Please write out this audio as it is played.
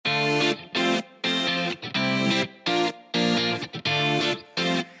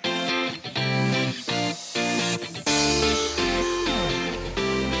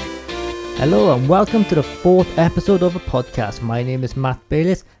Hello and welcome to the 4th episode of a podcast. My name is Matt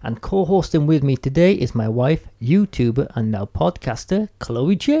Bayliss and co-hosting with me today is my wife, YouTuber and now podcaster,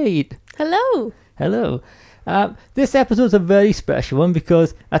 Chloe Jade. Hello. Hello. This episode is a very special one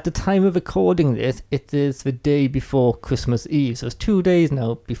because at the time of recording this, it is the day before Christmas Eve. So it's 2 days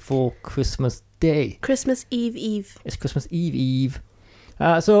now before Christmas Day. Christmas Eve. It's Christmas Eve.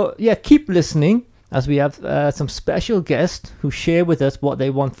 So keep listening as we have some special guests who share with us what they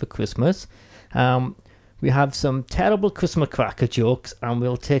want for Christmas. We have some terrible Christmas cracker jokes and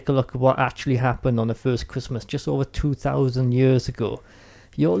we'll take a look at what actually happened on the first Christmas just over 2,000 years ago.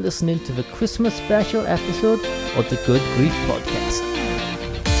 You're listening to the Christmas special episode of the Good Grief Podcast.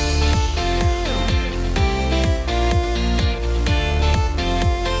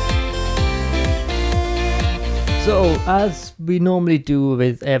 So, as we normally do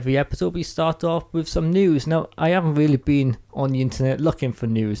with every episode, we start off with some news. Now, I haven't really been on the internet looking for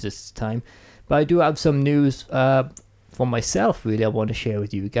news this time, but I do have some news for myself, really, I want to share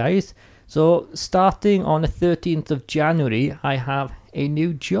with you guys. So, starting on the 13th of January, I have a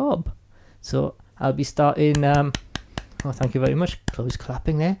new job. So, I'll be starting... thank you very much. Chloe's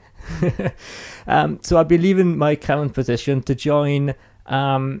clapping there. So, I'll be leaving my current position to join...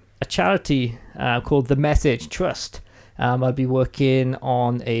 a charity called The Message Trust. I'll be working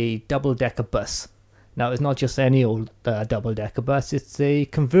on a double-decker bus. Now, it's not just any old double-decker bus, it's a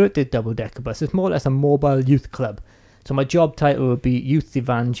converted double-decker bus. It's more or less a mobile youth club. So my job title would be Youth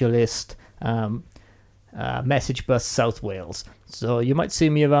Evangelist Message Bus South Wales. So you might see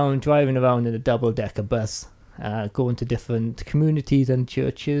me driving around in a double-decker bus, going to different communities and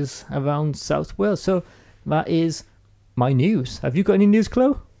churches around South Wales. So that is my news. Have you got any news,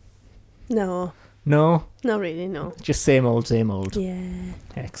 Chloe? No. No? Not really, no. Just same old, same old. Yeah.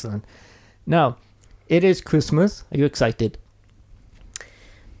 Excellent. Now, it is Christmas. Are you excited?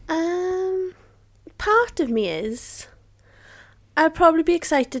 Part of me is. I'll probably be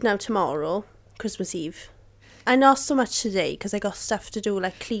excited now tomorrow, Christmas Eve. And not so much today, because I got stuff to do,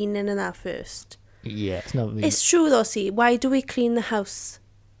 like cleaning and that first. Yeah, it's not really... It's true though, see, why do we clean the house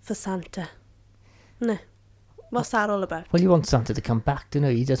for Santa? No. What's that all about? Well, you want Santa to come back, don't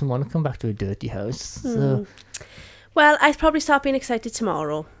you? He doesn't want to come back to a dirty house. So. Well, I'd probably start being excited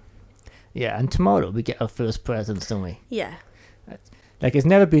tomorrow. Yeah, and tomorrow we get our first presents, don't we? Yeah. Like, it's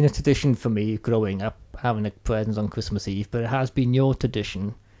never been a tradition for me growing up, having a present on Christmas Eve, but it has been your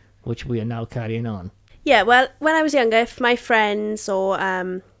tradition, which we are now carrying on. Yeah, well, when I was younger, if my friends or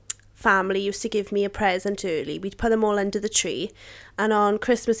family used to give me a present early, we'd put them all under the tree, and on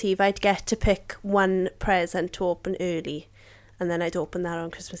Christmas Eve I'd get to pick one present to open early, and then I'd open that on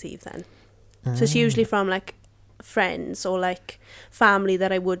Christmas Eve then. So it's usually from like friends or like family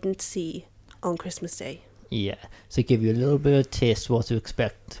that I wouldn't see on Christmas Day. Yeah, so give you a little bit of taste what to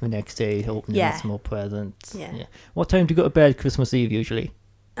expect the next day, opening some more presents. Yeah. What time do you go to bed Christmas Eve usually?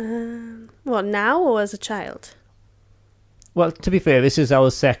 What, now or as a child? Well, to be fair, this is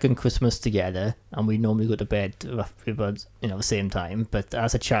our second Christmas together, and we normally go to bed roughly about, the same time. But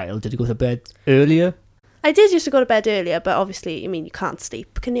as a child, did you go to bed earlier? I did used to go to bed earlier, but obviously, you can't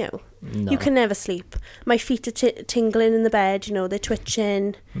sleep, can you? No. You can never sleep. My feet are tingling in the bed, they're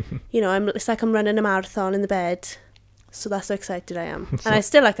twitching. It's like I'm running a marathon in the bed. So that's how excited I am. And I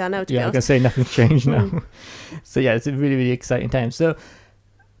still like that now, to be honest. I can say nothing's changed now. So yeah, it's a really, really exciting time. So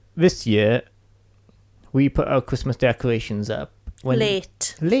this year... we put our Christmas decorations up.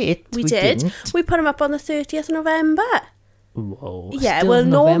 Late? We did. Didn't. We put them up on the 30th of November. Whoa. Yeah, well,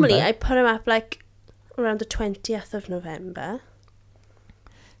 normally I put them up like around the 20th of November.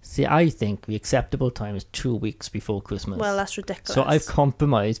 See, I think the acceptable time is 2 weeks before Christmas. Well, that's ridiculous. So I've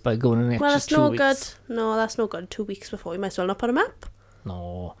compromised by going an extra 2 weeks. Well, that's no good. No, that's no good. 2 weeks before. You might as well not put them up.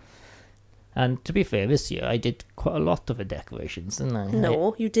 No. And to be fair, this year I did quite a lot of the decorations, didn't I?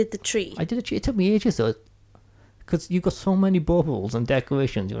 No, you did the tree. I did a tree. It took me ages though, because you got so many baubles and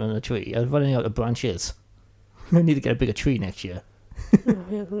decorations on the tree. I was running out of branches. I need to get a bigger tree next year.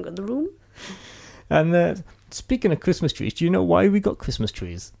 We haven't got the room. And speaking of Christmas trees, do you know why we got Christmas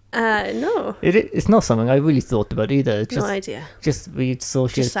trees? No. It's not something I really thought about either. It's just, no idea. Just we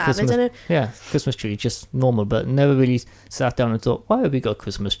associate Christmas. Isn't it? Yeah, Christmas tree, just normal, but never really sat down and thought, why have we got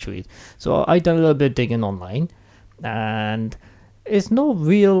Christmas trees? So I done a little bit of digging online, and there's no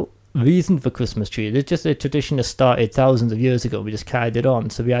real reason for Christmas trees. It's just a tradition that started thousands of years ago. We just carried it on.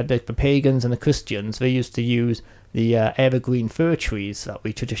 So we had like the pagans and the Christians. They used to use the evergreen fir trees that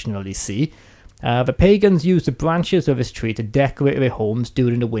we traditionally see. The pagans used the branches of this tree to decorate their homes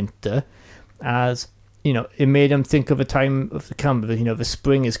during the winter, as it made them think of a time of the come. The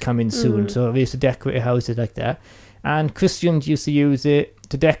spring is coming soon, so they used to decorate their houses like that. And Christians used to use it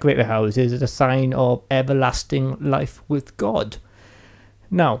to decorate the houses as a sign of everlasting life with God.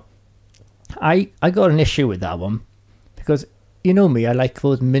 Now, I got an issue with that one because you know me, I like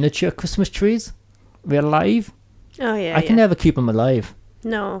those miniature Christmas trees. They're alive. Oh, yeah. I can never keep them alive.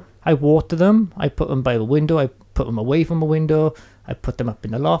 No. I water them. I put them by the window. I put them away from the window. I put them up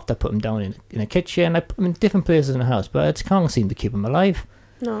in the loft. I put them down in a kitchen. I put them in different places in the house, but I just can't seem to keep them alive.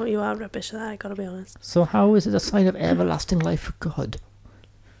 No, you are rubbish at that, I gotta be honest. So how is it a sign of everlasting life with God?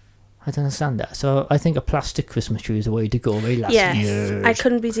 I don't understand that. So I think a plastic Christmas tree is the way to go. They last years. I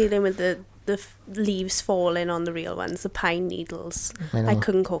couldn't be dealing with the leaves falling on the real ones, the pine needles. I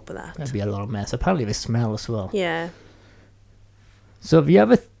couldn't cope with that. That'd be a lot of mess. Apparently they smell as well. Yeah. So the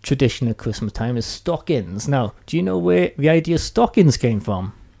other tradition at Christmas time is stockings. Now, do you know where the idea of stockings came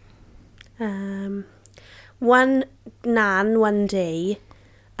from? One nan one day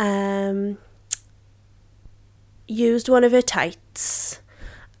used one of her tights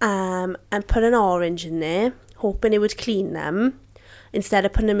and put an orange in there, hoping it would clean them instead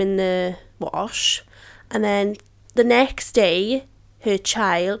of putting them in the wash. And then the next day, her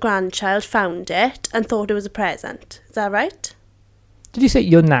grandchild found it and thought it was a present. Is that right? Did you say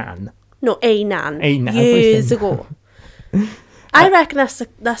your nan? No, a nan. A nan. Years ago. I reckon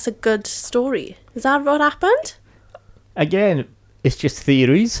that's a good story. Is that what happened? Again, it's just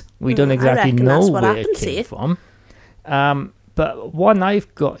theories. We don't exactly know where it came from. But one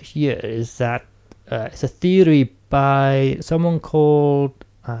I've got here is that it's a theory by someone called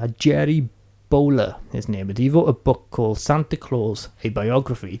Jerry Bowler, his name is. He wrote a book called Santa Claus, a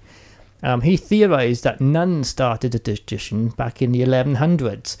biography. He theorized that nuns started a tradition back in the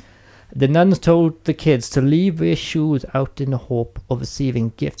 1100s. The nuns told the kids to leave their shoes out in the hope of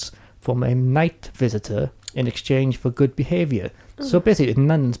receiving gifts from a night visitor in exchange for good behaviour. So basically,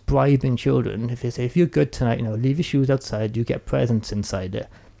 nuns bribing children. If they say, if you're good tonight, leave your shoes outside, you get presents inside it.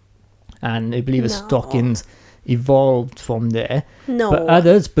 And they believe the stockings evolved from there. No. But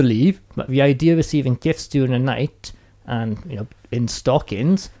others believe that the idea of receiving gifts during the night and, in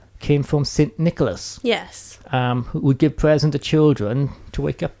stockings came from St. Nicholas. Yes. Who would give presents to children to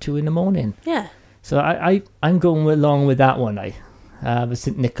wake up to in the morning. Yeah. So I'm going along with that one, the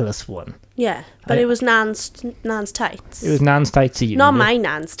St. Nicholas one. Yeah, but it was Nan's tights. It was Nan's tights he used. Not my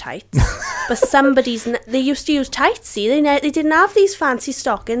Nan's tights, but somebody's. They used to use tights. See, they didn't have these fancy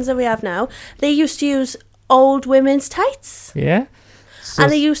stockings that we have now. They used to use old women's tights. Yeah. So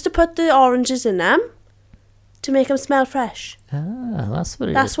And they used to put the oranges in them to make them smell fresh. That's what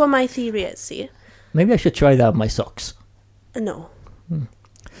it is. That's what my theory is. See. Maybe I should try that with my socks. No.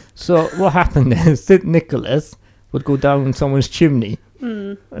 So what happened is St. Nicholas would go down someone's chimney.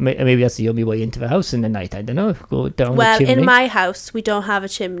 Maybe that's the only way into the house in the night. I don't know. Go down the chimney. Well, in my house, we don't have a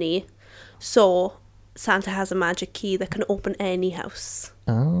chimney. So Santa has a magic key that can open any house.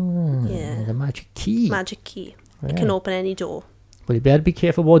 Oh, Yeah. the magic key. Magic key. Right. It can open any door. But you better be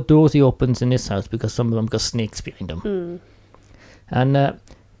careful what doors he opens in this house because some of them got snakes behind them. And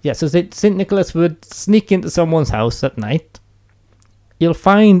so St. Nicholas would sneak into someone's house at night. You'll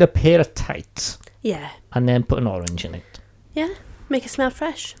find a pair of tights Yeah. and then put an orange in it. Yeah. Make it smell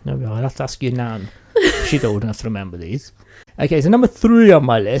fresh. There we are. I'll have to ask your nan. She's old enough to remember these. Okay, so number 3 on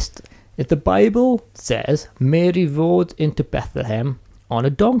my list is the Bible says Mary rode into Bethlehem on a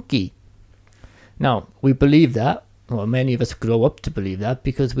donkey. Now, we believe that, or many of us grow up to believe that,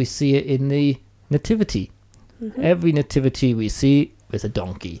 because we see it in the nativity. Every nativity we see is a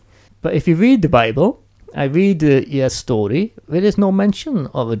donkey. But if you read the Bible, I read the story, there is no mention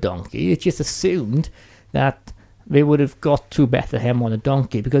of a donkey. It's just assumed that they would have got to Bethlehem on a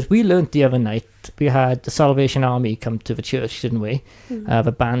donkey, because we learnt the other night, we had the Salvation Army come to the church, didn't we?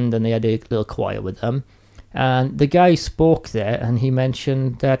 The band, and they had a little choir with them. And the guy spoke there, and he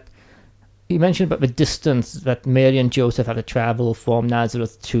mentioned about the distance that Mary and Joseph had to travel from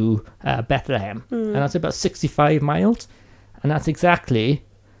Nazareth to Bethlehem. And that's about 65 miles. And that's exactly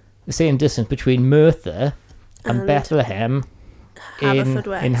the same distance between Merthyr and Bethlehem in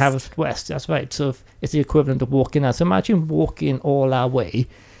Haverfordwest. That's right. So it's the equivalent of walking that. So imagine walking all our way,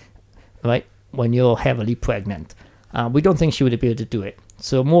 right, when you're heavily pregnant. We don't think she would be able to do it.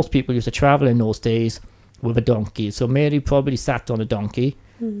 So most people used to travel in those days with a donkey. So Mary probably sat on a donkey.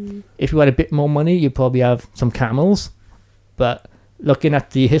 If you had a bit more money, you'd probably have some camels. But looking at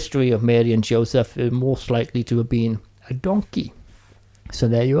the history of Mary and Joseph, it most likely to have been a donkey. So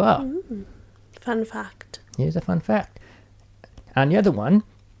there you are. Fun fact. Here's a fun fact. And the other one,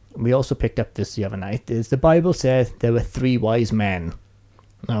 we also picked up this the other night, is the Bible says there were 3 wise men.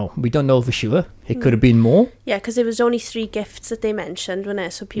 Now, we don't know for sure. It could have been more. Yeah, because it was only 3 gifts that they mentioned, wasn't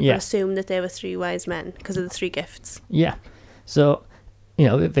it? So people assumed that there were 3 wise men because of the 3 gifts. Yeah. So, You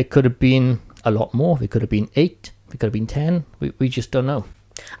know, there could have been a lot more. There could have been 8. There could have been 10. We just don't know.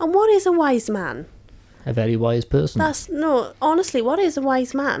 And what is a wise man? A very wise person. Honestly, what is a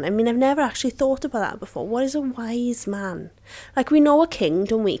wise man? I mean, I've never actually thought about that before. What is a wise man? Like, we know a king,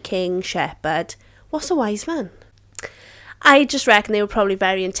 don't we? King, shepherd. What's a wise man? I just reckon they were probably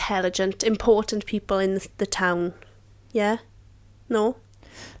very intelligent, important people in the town. Yeah? No?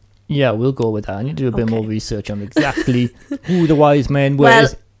 Yeah, we'll go with that. I need to do a bit more research on exactly who the wise men were. Well,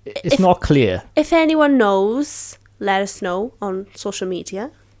 it's not clear. If anyone knows, let us know on social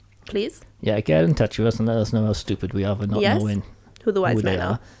media, please. Yeah, get in touch with us and let us know how stupid we are for not knowing who the wise men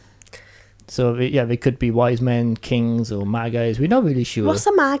are. So, they could be wise men, kings, or Magi's. We're not really sure. What's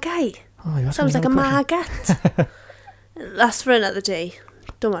a Magi? Sounds like a maggot. That's for another day.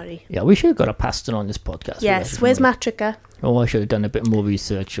 Don't worry. Yeah, we should have got a pastor on this podcast. Yes, where's Matrika? Oh, I should have done a bit more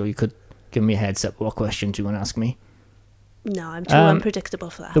research, or you could give me a heads up what questions you want to ask me. No, I'm too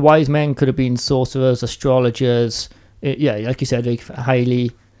unpredictable for that. The wise men could have been sorcerers, astrologers. Like you said, like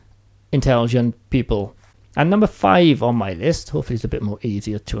highly intelligent people. And number 5 on my list, hopefully it's a bit more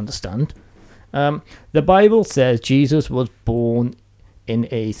easier to understand. The Bible says Jesus was born in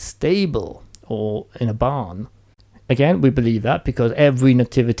a stable or in a barn. Again, we believe that because every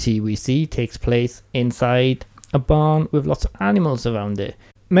nativity we see takes place inside a barn with lots of animals around it.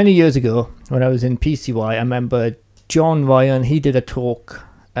 Many years ago, when I was in PCY, I remember John Ryan, he did a talk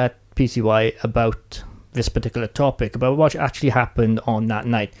at PCY about this particular topic, about what actually happened on that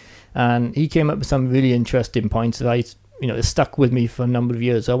night. And he came up with some really interesting points that it stuck with me for a number of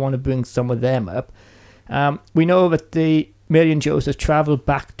years. So I want to bring some of them up. We know that Mary and Joseph travelled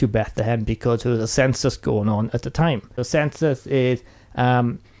back to Bethlehem because there was a census going on at the time. The census is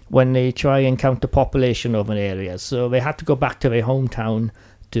when they try and count the population of an area. So they had to go back to their hometown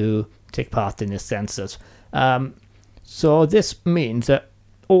to take part in this census. So this means that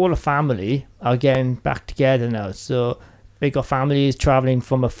all the family are getting back together now. So they got families travelling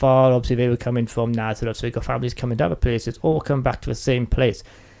from afar. Obviously, they were coming from Nazareth. So they got families coming to other places, all come back to the same place.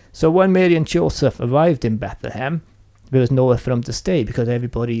 So when Mary and Joseph arrived in Bethlehem, there was nowhere for them to stay because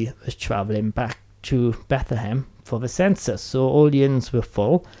everybody was travelling back to Bethlehem for the census. So all the inns were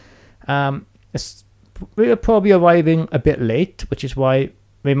full. We were probably arriving a bit late, which is why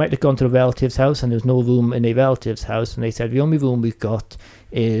they might have gone to a relative's house and there's no room in a relative's house. And they said, the only room we've got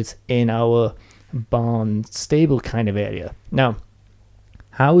is in our barn stable kind of area. Now,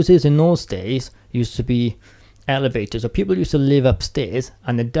 houses in those days used to be elevators, so people used to live upstairs,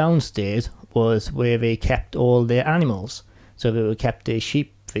 and the downstairs was where they kept all their animals. So they kept their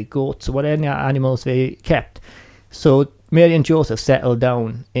sheep, their goats, whatever animals they kept. So Mary and Joseph settled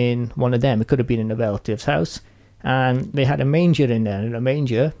down in one of them. It could have been in a relative's house, and they had a manger in there, and a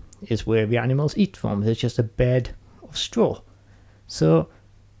manger is where the animals eat from. There's just a bed of straw. So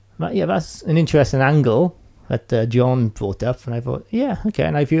that's an interesting angle that John brought up, and I thought, okay.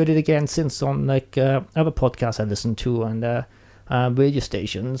 And I've heard it again since on other podcasts I listened to and radio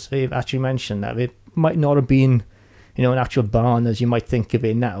stations. They've actually mentioned that it might not have been, an actual barn as you might think of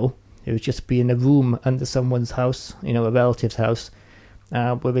it now. It was just being a room under someone's house, a relative's house,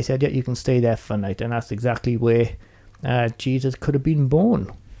 where they said, you can stay there for a night, and that's exactly where Jesus could have been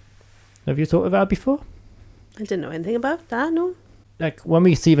born. Have you thought of that before? I didn't know anything about that, no. Like when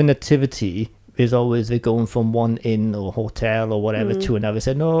we see the nativity, there's always they're going from one inn or hotel or whatever to another. They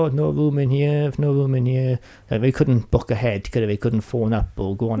said, no room in here, no room in here. Like, they couldn't book ahead, could they? Couldn't phone up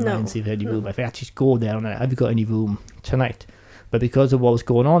or go online and see if they had any room. If they actually go there and have you got any room tonight? But because of what was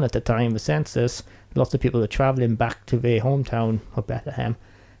going on at the time, the census, lots of people were travelling back to their hometown of Bethlehem.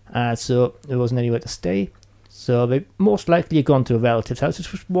 So there wasn't anywhere to stay. So they most likely had gone to a relative's house,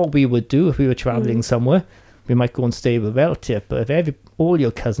 which was what we would do if we were travelling somewhere. We might go and stay with a relative, but if all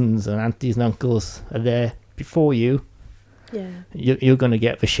your cousins and aunties and uncles are there before you, you're going to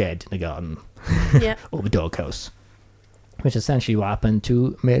get the shed in the garden or the doghouse, which is essentially what happened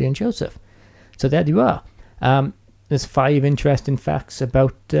to Mary and Joseph. So there you are. There's 5 interesting facts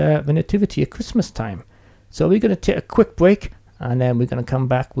about the nativity at Christmas time. So we're going to take a quick break, and then we're going to come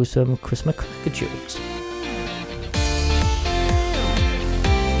back with some Christmas cracker jokes.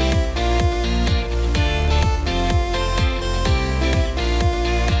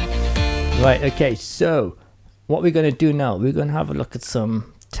 Right, okay, so what we're going to do now, we're going to have a look at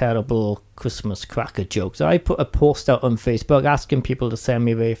some terrible Christmas cracker jokes. I put a post out on Facebook asking people to send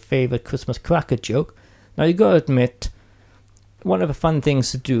me their favourite Christmas cracker joke. Now, you got to admit, one of the fun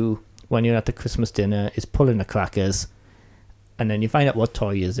things to do when you're at the Christmas dinner is pull in the crackers, and then you find out what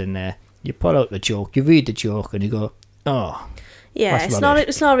toy is in there. You pull out the joke, you read the joke, and you go, oh. Yeah, That's it's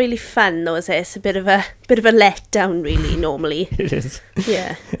rubbish. not really fun though, is it? It's a bit of a letdown, really. Normally, It is.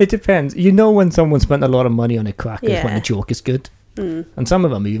 yeah, It depends. You know when someone spent a lot of money on a crackers when Yeah. the joke is good. And some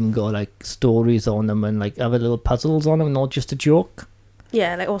of them even got like stories on them and like other little puzzles on them, not just a joke.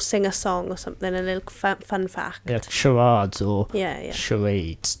 yeah, like or sing a song or something, a little fun fact. Yeah, charades or Yeah.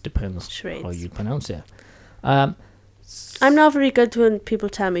 charades, depends Charades. how you pronounce it. I'm not very good when people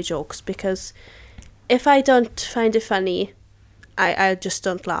tell me jokes because if I don't find it funny, I just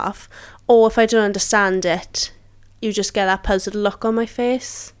don't laugh. Or if I don't understand it, you just get that puzzled look on my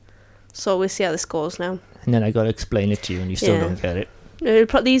face. So we'll see how this goes now. And then I got to explain it to you and you still Yeah. don't get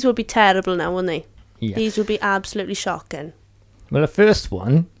it. These will be terrible now, won't they? Yeah. These will be absolutely shocking. Well, the first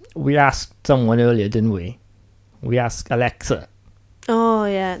one, we asked someone earlier, didn't we? We asked Alexa. Oh,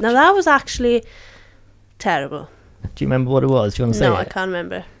 yeah. Now, that was actually terrible. Do you remember what it was? Do you want to say No, I it? can't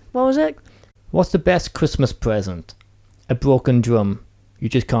remember. What was it? What's the best Christmas present? A broken drum. You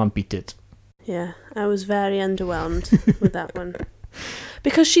just can't beat it. Yeah, I was very underwhelmed with that one.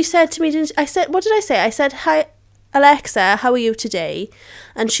 Because she said to me, what did I say? I said, "Hi, Alexa, how are you today?"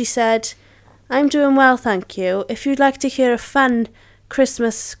 And she said, "I'm doing well, thank you. If you'd like to hear a fun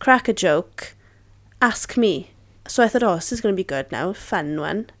Christmas cracker joke, ask me." So I thought, oh, this is going to be good now, fun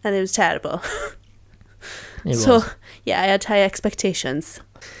one. And it was terrible. It So, was. yeah, I had high expectations.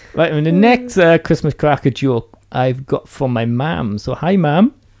 Right, and the next Christmas cracker joke I've got from my mum. So, hi,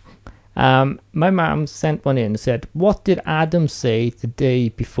 mum. My mum sent one in and said, "What did Adam say the day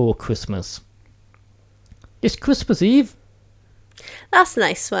before Christmas?" It's Christmas Eve. That's a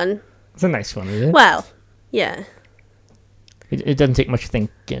nice one. It's a nice one, isn't it? Well, yeah. It doesn't take much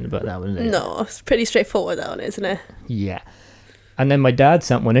thinking about that one, does it? No, it's pretty straightforward, that one, isn't it? Yeah. And then my dad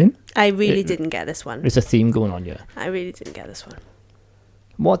sent one in. I really didn't get this one. There's a theme going on here. I really didn't get this one.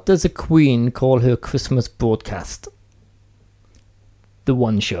 What does a queen call her Christmas broadcast? The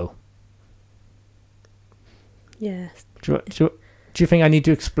One Show. Yeah. Do you think I need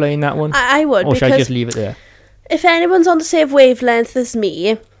to explain that one? I would, Or should I because just leave it there? if anyone's on the same wavelength as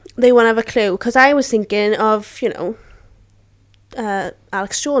me, they won't have a clue. Because I was thinking of,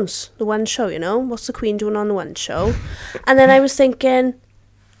 Alex Jones, The One Show, What's the Queen doing on The One Show? And then I was thinking,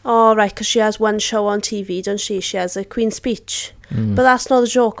 oh, right, because she has one show on TV, doesn't she? She has a Queen's Speech. But that's not a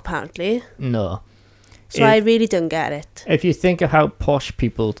joke, apparently. No. So I really didn't get it. If you think of how posh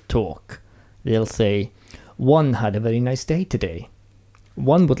people talk, they'll say, "One had a very nice day today.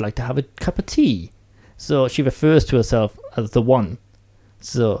 One would like to have a cup of tea." So she refers to herself as the one.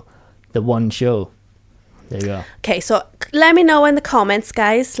 So, The One Show. There you go. Okay, so let me know in the comments,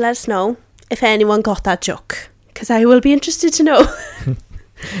 guys. Let us know if anyone got that joke. Because I will be interested to know.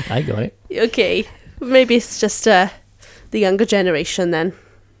 I got it. Okay, maybe it's just the younger generation then.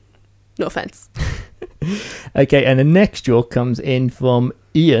 No offence. Okay, and the next joke comes in from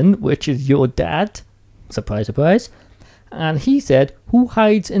Ian, which is your dad. Surprise, surprise. And he said, "Who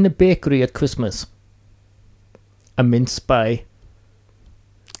hides in the bakery at Christmas?" A mince pie.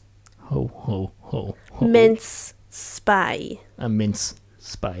 Ho, ho, ho, ho. Mince spy. A mince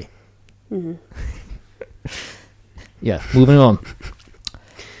spy. Yeah, moving on.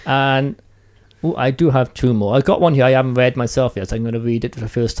 And I do have two more. I got one here I haven't read myself yet, so I'm going to read it for the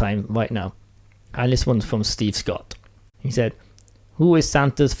first time right now. And this one's from Steve Scott. He said, "Who is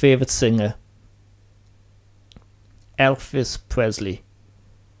Santa's favourite singer?" Elvis Presley.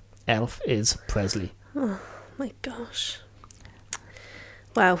 Elvis Presley. My gosh.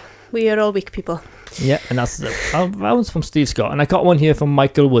 Wow, we are all weak people. Yeah, and that one's from Steve Scott. And I got one here from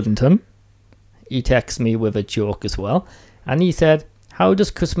Michael Woodington. He texted me with a joke as well. And he said, "How does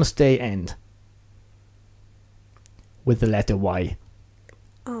Christmas Day end?" With the letter Y.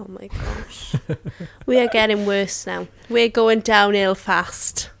 Oh my gosh. We are getting worse now. We're going downhill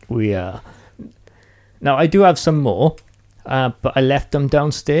fast. We are. Now, I do have some more, but I left them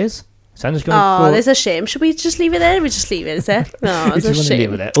downstairs. So I'm just going to Oh, go. there's a shame. Should we just leave it there? We just leave it, is it? No, it's a Just wanna leave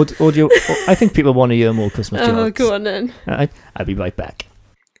shame. it there. Or do you, I think people want to hear more Christmas jokes. Oh, go on then. I'll be right back.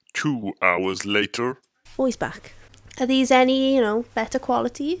 2 hours later. Oh, he's back. Are these any, better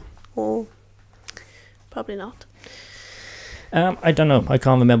quality? Or probably not. I don't know. I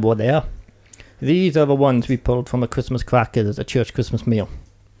can't remember what they are. These are the ones we pulled from a Christmas crackers at a church Christmas meal.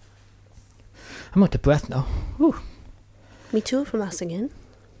 I'm out of breath now. Whew. Me too, from that singing.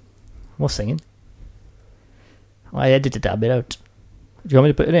 What's singing? I edited that bit out. Do you want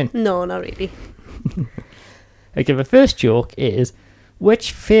me to put it in? No, not really. Okay, the first joke is,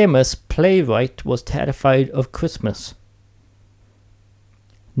 which famous playwright was terrified of Christmas?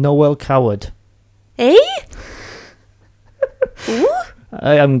 Noel Coward. Eh? Ooh?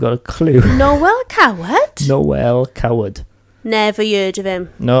 I haven't got a clue. Noel Coward? Noel Coward. Never heard of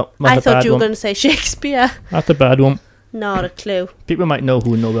him. No, I that's a thought bad you were one. going to say Shakespeare. That's a bad one. Not a clue. People might know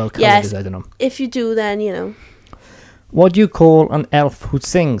who Noel Coward Yes. is, I don't know. If you do, then, you know. What do you call an elf who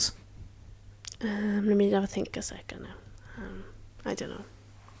sings? Let me have a think a second now. I don't know.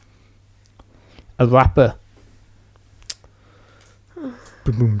 A rapper.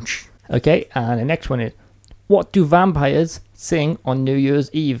 Boom. Okay, and the next one is, what do vampires sing on New Year's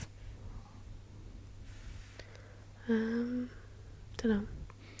Eve? Don't know.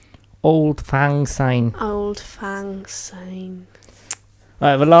 Old Fang Sign. Old Fang Sign.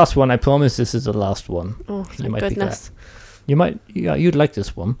 Alright, the last one, I promise this is the last one. Oh, You my might be goodness. You'd like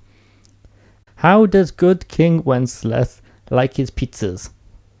this one. How does good King Wenceslas like his pizzas?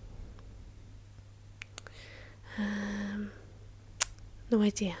 No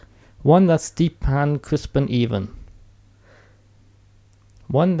idea. One that's deep pan, crisp and even.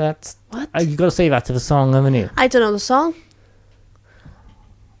 One that's... What? You got to say that to the song, haven't you? I don't know the song.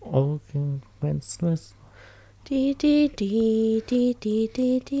 Oh, King Wenceslas. Dee dee dee dee dee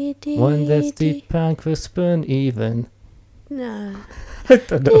dee dee dee. One that's dee. deep pan, crisp and even. No. I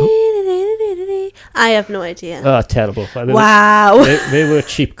don't know. I have no idea. Oh, terrible. Wow. They were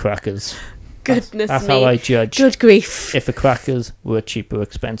cheap crackers. Goodness That's me. how I judge Good grief. if the crackers were cheap or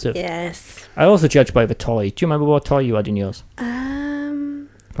expensive. Yes. I also judge by the toy. Do you remember what toy you had in yours? Um.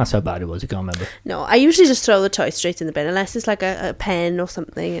 That's how bad it was. I can't remember. No, I usually just throw the toy straight in the bin unless it's like a pen or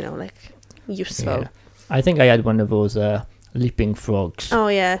something, you know, like useful. Yeah. I think I had one of those leaping frogs Oh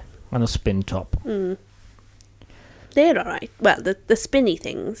yeah. on a spin top. They're alright. Well, the spinny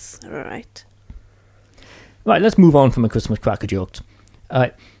things are alright. Right, let's move on from the Christmas cracker jokes.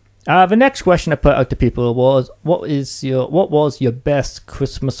 Alright. The next question I put out to people was, what was your best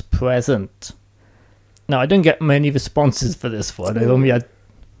Christmas present? Now, I didn't get many responses for this one. I only had,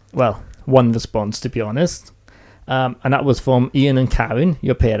 one response, to be honest. And that was from Ian and Karen,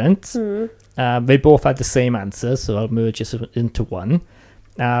 your parents. They both had the same answer, so I'll merge this into one.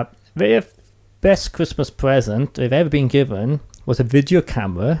 Their best Christmas present they've ever been given was a video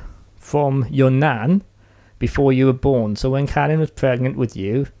camera from your nan before you were born. So when Karen was pregnant with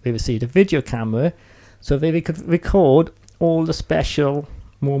you, they received a video camera so they could record all the special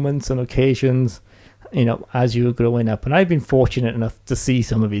moments and occasions, you know, as you were growing up. And I've been fortunate enough to see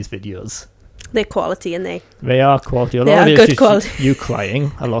some of these videos. They're quality, and They are quality. A They lot are of it good is quality. you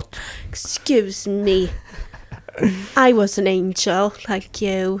crying a lot. excuse me. I was an angel, thank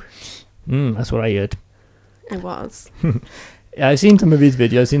you. That's what I heard. I was. Yeah, I've seen some of these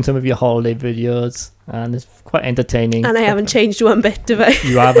videos, seen some of your holiday videos, and it's quite entertaining. And I haven't changed one bit, have I?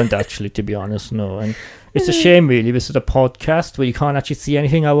 You haven't actually, to be honest, no. And it's a shame, really. This is a podcast where you can't actually see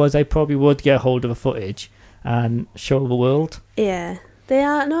anything. Otherwise, I probably would get hold of the footage and show the world. Yeah. They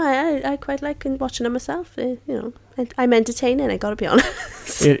are. No, I quite like watching them myself. You know, I'm entertaining, I gotta be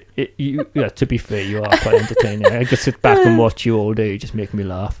honest. To be fair, you are quite entertaining. I could sit back and watch you all day. You just make me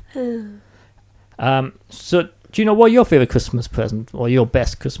laugh. So, do you know what your favourite Christmas present or your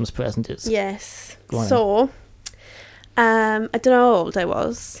best Christmas present is? Yes. Go on So, I don't know how old I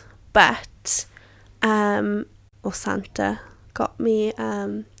was, but Santa got me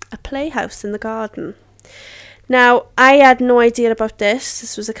a playhouse in the garden. Now, I had no idea about this.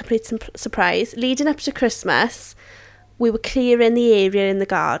 This was a complete surprise. Leading up to Christmas, we were clearing the area in the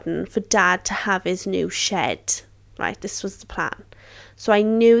garden for Dad to have his new shed. Right, this was the plan. So I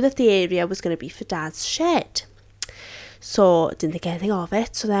knew that the area was going to be for Dad's shed. So I didn't think anything of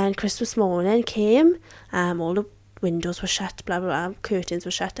it. So then Christmas morning came, all the windows were shut, blah, blah, blah, curtains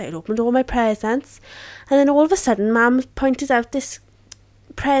were shut. I had opened all my presents. And then all of a sudden, Mum pointed out this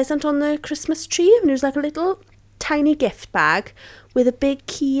present on the Christmas tree. And it was like a little tiny gift bag with a big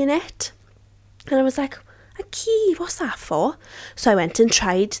key in it. And I was like, a key? What's that for? So I went and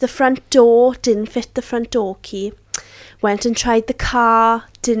tried the front door. Didn't fit the front door key. Went and tried the car,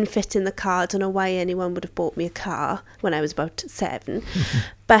 didn't fit in the car. I don't know why anyone would have bought me a car when I was about 7.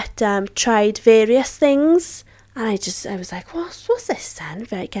 But tried various things, and I was like, what's this then?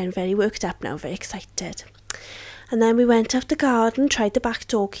 Getting very worked up now, very excited. And then we went up the garden, tried the back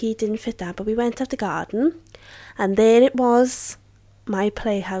door key, didn't fit that, but we went up the garden, and there it was, my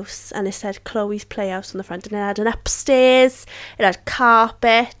playhouse, and it said Chloe's Playhouse on the front, and it had an upstairs, it had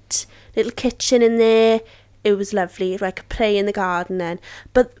carpet, little kitchen in there. It was lovely. I could play in the garden then.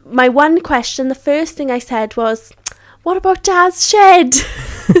 But my one question, the first thing I said was, what about Dad's shed? So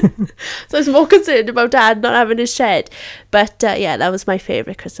I was more concerned about Dad not having his shed. But yeah, that was my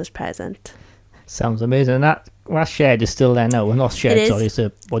favourite Christmas present. Sounds amazing. And that shed is still there now. Well, not shed, It is. sorry. It's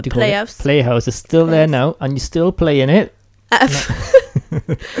a, what do you Playhouse. call it? Playhouse is still there now, and you're still playing it.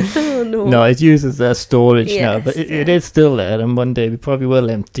 Oh no. No, it uses storage now, Yes, but it is still there, and one day we probably will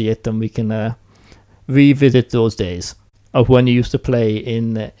empty it and we can revisit those days of when you used to play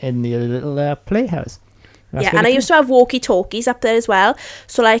in the little playhouse. That's Yeah, really and I cool. used to have walkie-talkies up there as well.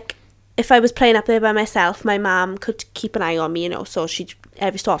 So, like, if I was playing up there by myself, my mum could keep an eye on me, you know. So she'd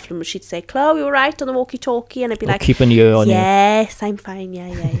every so often she'd say, "Chloe, you all right on the walkie-talkie?" And I'd be like, keep an ear on you. "Yes, I'm fine.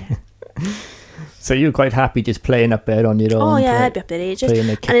 Yeah." So you're quite happy just playing up there on your own. Oh yeah, I'd be up there ages. play in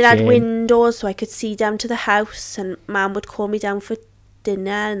the And it had kitchen. windows, so I could see down to the house. And Mum would call me down for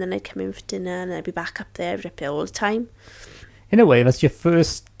dinner, and then I'd come in for dinner, and I'd be back up there all the time. In a way, that's your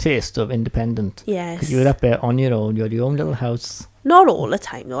first taste of independent. Yes. 'Cause you were up there on your own. You had your own little house. Not all the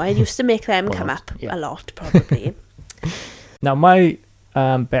time though. I used to make them Well, come up yeah. a lot, probably. Now, my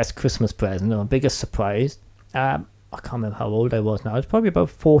best Christmas present, or biggest surprise, I can't remember how old I was now. I was probably about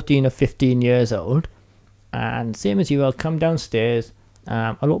 14 or 15 years old. And same as you, I'll come downstairs,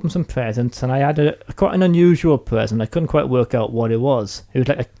 I'll open some presents, and I had quite an unusual present. I couldn't quite work out what it was. It was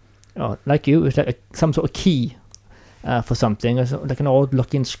like it was like some sort of key for something. It was like an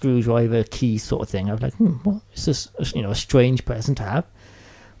odd-looking screwdriver key sort of thing. I was like, what is this? A strange present to have.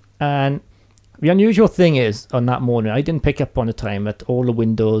 And the unusual thing is, on that morning, I didn't pick up on the time that all the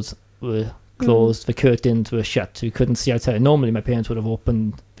windows were closed, the curtains were shut, so you couldn't see outside. Normally, my parents would have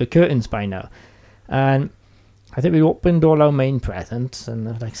opened the curtains by now. And I think we opened all our main presents, and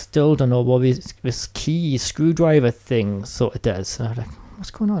I still don't know what this key screwdriver thing sort of does. And I was like,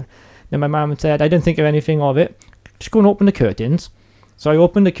 what's going on? Then my mum said, I didn't think of anything of it. Just go and open the curtains. So I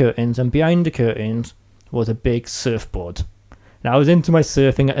opened the curtains, and behind the curtains was a big surfboard. Now, I was into my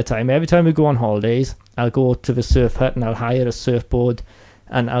surfing at the time. Every time we go on holidays, I'll go to the surf hut and I'll hire a surfboard,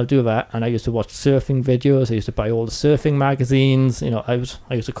 and I'll do that. And I used to watch surfing videos. I used to buy all the surfing magazines. I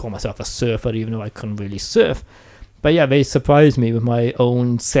used to call myself a surfer, even though I couldn't really surf. But yeah, they surprised me with my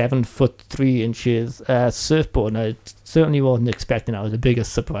own 7'3" surfboard, and I certainly wasn't expecting that. Was the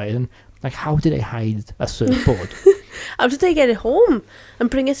biggest surprise. And like, how did they hide a surfboard? How did they get it home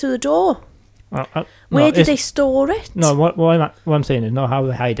and bring it through the door? Where did they store it? No, what I'm saying is not how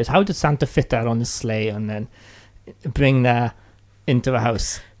they hide it. How did Santa fit that on his sleigh and then bring that into the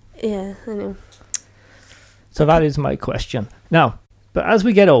house? Yeah, I know. So that is my question. Now, but as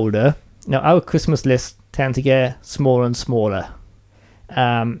we get older, our Christmas list tend to get smaller and smaller.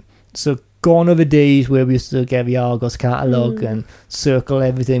 So gone are the days where we used to get the Argos catalogue and circle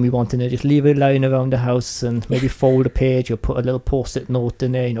everything we wanted to just leave it lying around the house and maybe fold a page or put a little post-it note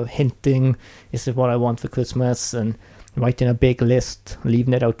in there, hinting this is what I want for Christmas, and writing a big list,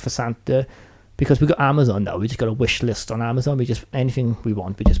 leaving it out for Santa. Because we got Amazon now, we just got a wish list on Amazon. We just, anything we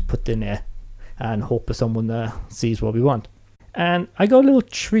want, we just put in there and hope that someone sees what we want. And I got a little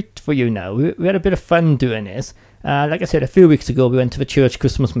treat for you now. We had a bit of fun doing this. Like I said, a few weeks ago, we went to the church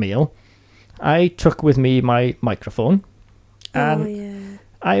Christmas meal. I took with me my microphone, and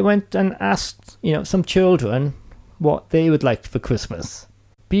I went and asked, some children what they would like for Christmas.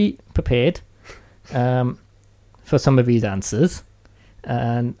 Be prepared for some of these answers.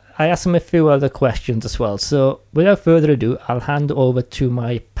 And I asked them a few other questions as well. So without further ado, I'll hand over to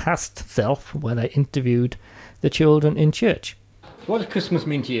my past self when I interviewed the children in church. What does Christmas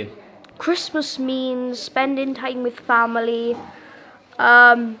mean to you? Christmas means spending time with family,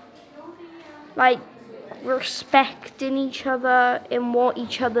 respecting each other in what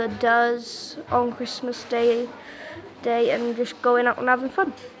each other does on Christmas Day, and just going out and having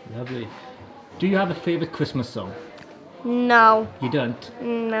fun. Lovely. Do you have a favourite Christmas song? No. You don't?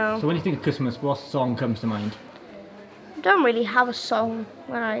 No. So when you think of Christmas, what song comes to mind? I don't really have a song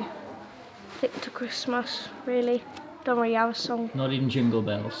when I think to Christmas, really. Don't really have a song. Not even Jingle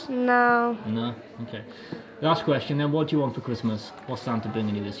Bells? No. No? Okay. Last question then, what do you want for Christmas? What's Santa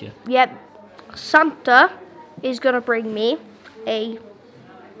bringing you this year? Yep. Santa is going to bring me a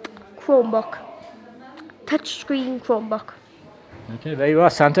Chromebook. Touchscreen Chromebook. Okay, there you are,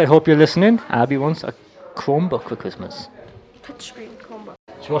 Santa. I hope you're listening. Abby wants a Chromebook for Christmas. Touchscreen Chromebook.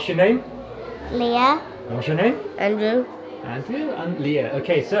 So what's your name? Leah. And what's your name? Andrew. Andrew and Leah.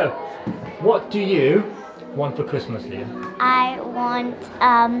 Okay, so what do you want for Christmas, Leah? I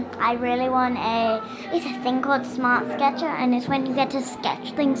really want it's a thing called Smart Sketcher, and it's when you get to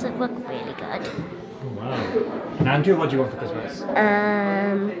sketch things that look really good. Oh, wow. And Andrew, what do you want for Christmas?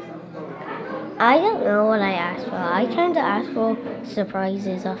 I don't know what I asked for. I kind of asked for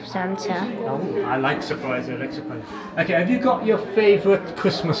surprises off Santa. Oh, I like surprises, Okay, have you got your favourite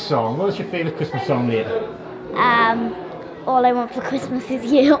Christmas song? What was your favourite Christmas song, Leah? All I want for Christmas is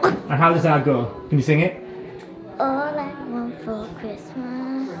you. And how does that go? Can you sing it? All I want for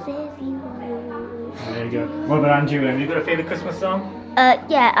Christmas is you. There you go. What about Andrew? Have you got a favourite Christmas song?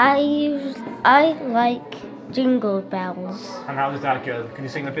 Yeah, I like Jingle Bells. And how does that go? Can you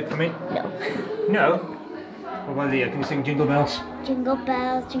sing a bit for me? No. No? Well, Leah, can you sing Jingle Bells? Jingle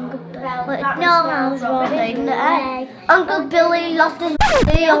bells, jingle bells. No, I was rolling the way. Uncle Billy lost his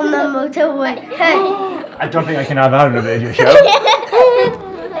way on the motorway. Hey. I don't think I can have that on a radio show.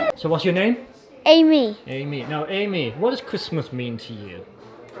 So what's your name? Amy. Amy. Now, Amy, what does Christmas mean to you?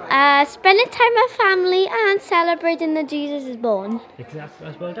 Spending time with family and celebrating that Jesus is born. Exactly,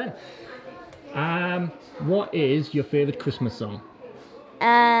 that's well done. What is your favourite Christmas song?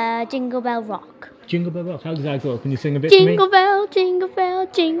 Jingle Bell Rock. Jingle Bell Rock. How does that go? Can you sing a bit for me? Jingle bell, jingle bell,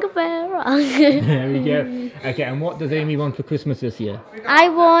 jingle bell rock. There we go. Okay, and what does Amy want for Christmas this year? I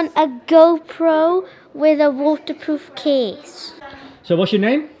want a GoPro with a waterproof case. So what's your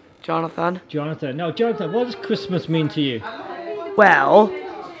name? Jonathan. Jonathan. Now, Jonathan, what does Christmas mean to you? Well,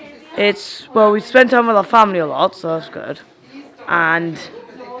 we spend time with our family a lot, so that's good. And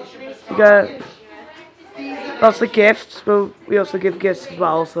we get lots of gifts, but we also give gifts as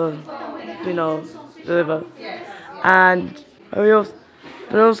well, so, deliver. And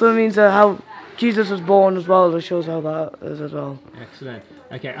it also means how Jesus was born as well, it shows how that is as well. Excellent.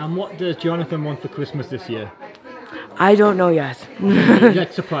 Okay, and what does Jonathan want for Christmas this year? I don't know yet.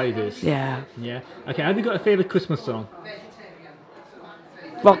 Let's surprises. Yeah. Yeah. Okay, have you got a favourite Christmas song?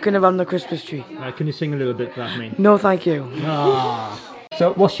 Rocking around the Christmas tree. Can you sing a little bit for that, me? No, thank you.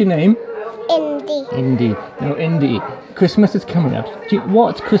 So, what's your name? Indy. Indy. Now, Indy, Christmas is coming up.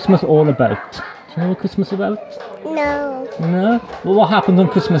 What's Christmas all about? Do you know what Christmas is about? No. No? Well, what happens on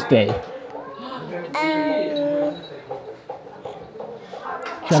Christmas Day? Do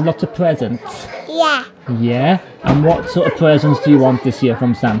you have lots of presents? Yeah. Yeah? And what sort of presents do you want this year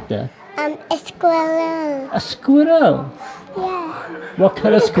from Santa? A squirrel. A squirrel? Yeah. What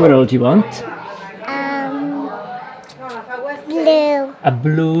colour squirrel do you want? Blue. A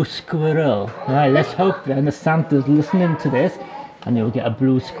blue squirrel. Right, let's hope then the Santa's listening to this and you'll get a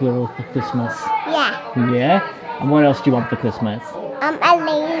blue squirrel for Christmas. Yeah. Yeah? And what else do you want for Christmas? A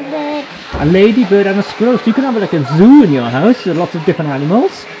ladybird. A ladybird and a squirrel. So you can have like a zoo in your house with lots of different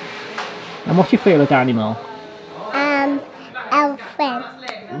animals. And what's your favourite animal?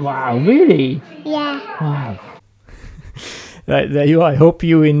 Elephant. Wow, really? Yeah. Wow. Right, there you are. I hope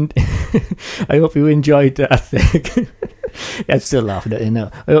you I hope you enjoyed that thing. I'm still laughing at it now.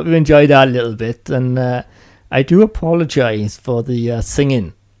 I hope you enjoyed that a little bit, and I do apologise for the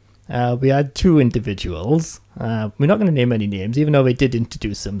singing. We had two individuals. We're not going to name any names, even though they did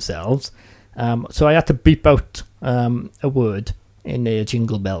introduce themselves. So I had to beep out a word in a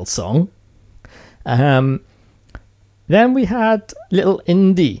Jingle Bell song. Then we had little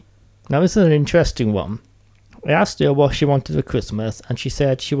Indy. Now this is an interesting one. I asked her what she wanted for Christmas, and she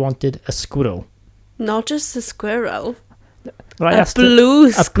said she wanted a squirrel. Not just a squirrel. Well, A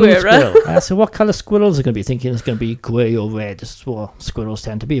blue squirrel. I asked her what colour squirrels are going to be, thinking it's going to be grey or red. This is what squirrels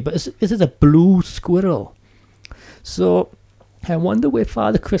tend to be. But is it a blue squirrel? So I wonder where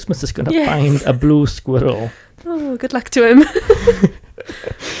Father Christmas is going to find a blue squirrel. Oh, good luck to him.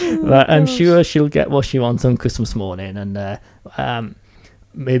 But I'm sure she'll get what she wants on Christmas morning, and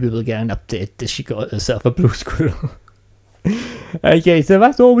maybe we'll get an update that she got herself a blue squirrel. Okay, so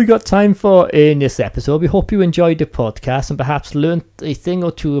that's all we got time for in this episode. We hope you enjoyed the podcast and perhaps learnt a thing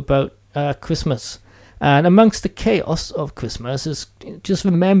or two about Christmas. And amongst the chaos of Christmas is just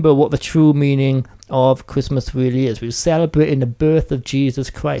remember what the true meaning of Christmas really is. We're celebrating the birth of Jesus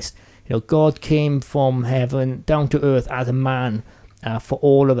Christ. God came from heaven down to earth as a man for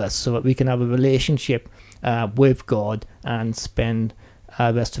all of us, so that we can have a relationship with God and spend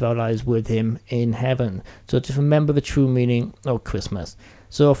the rest of our lives with him in heaven. So just remember the true meaning of Christmas.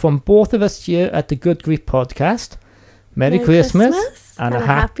 So from both of us here at the Good Grief Podcast, Merry Christmas and a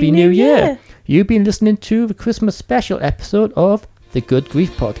Happy New Year. You've been listening to the Christmas special episode of the Good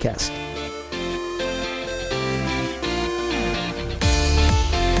Grief Podcast.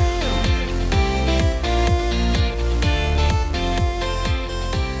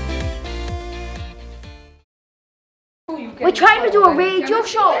 We're trying to do a radio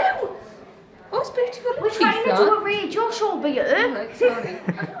show. Oh, it's beautiful. We're trying to do a radio show, but you.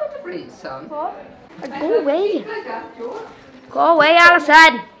 What a breeze, son. Go away. Go away,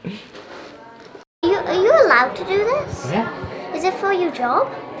 Alison. Are you allowed to do this? Yeah. Is it for your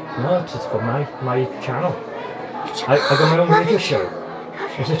job? No, it's just for my channel. I got my own radio show.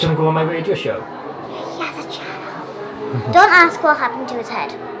 Is it going to go on my radio show? Yeah, the channel. Don't ask what happened to his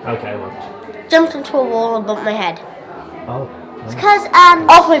head. Okay, I won't. Jumped into a wall and bumped my head. Oh. It's because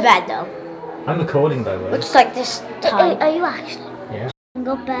Off my bed though. I'm recording, by the way. Which is like this time. Are you actually? Yeah.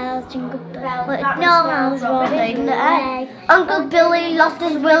 Jingle bells, jingle bells. But no, I was rolling the egg. Uncle Billy lost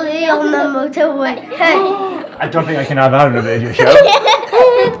his willy on the motorway. Hey! I don't think I can have that on a radio show.